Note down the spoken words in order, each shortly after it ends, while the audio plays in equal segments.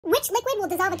Which liquid will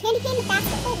dissolve a candy cane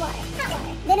faster? Cold water, hot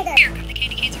water, vinegar. Here come the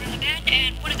candy canes around the bend,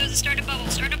 and one of those is starting to bubble.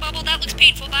 Starting to bubble, that looks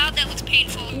painful, Bob, that looks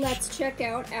painful. Let's check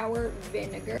out our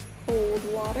vinegar. Cold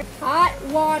water, hot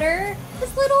water,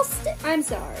 this little I'm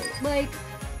sorry, like,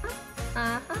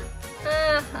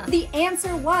 The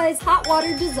answer was hot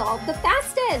water dissolved the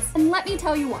fastest. And let me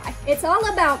tell you why. It's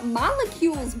all about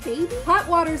molecules, baby. Hot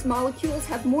water's molecules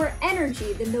have more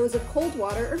energy than those of cold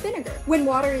water or vinegar. When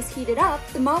water is heated up,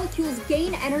 the molecules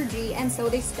gain energy and so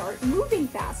they start moving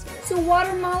faster. So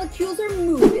water molecules are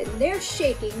moving, they're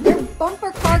shaking, they're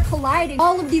bumper car colliding.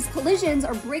 All of these collisions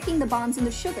are breaking the bonds in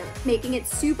the sugar, making it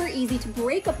super easy to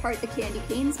break apart the candy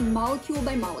canes molecule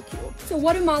by molecule. So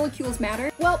what do molecules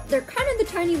matter? Well, they're kind of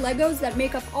the tiny Legos that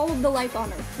make up all of the life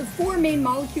on Earth. The four main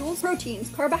molecules, proteins,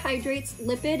 carbohydrates,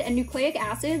 lipid, and nucleic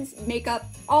acids, make up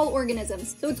all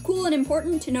organisms. So it's cool and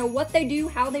important to know what they do,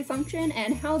 how they function,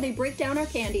 and how they break down our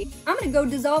candy. I'm gonna go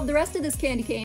dissolve the rest of this candy cane.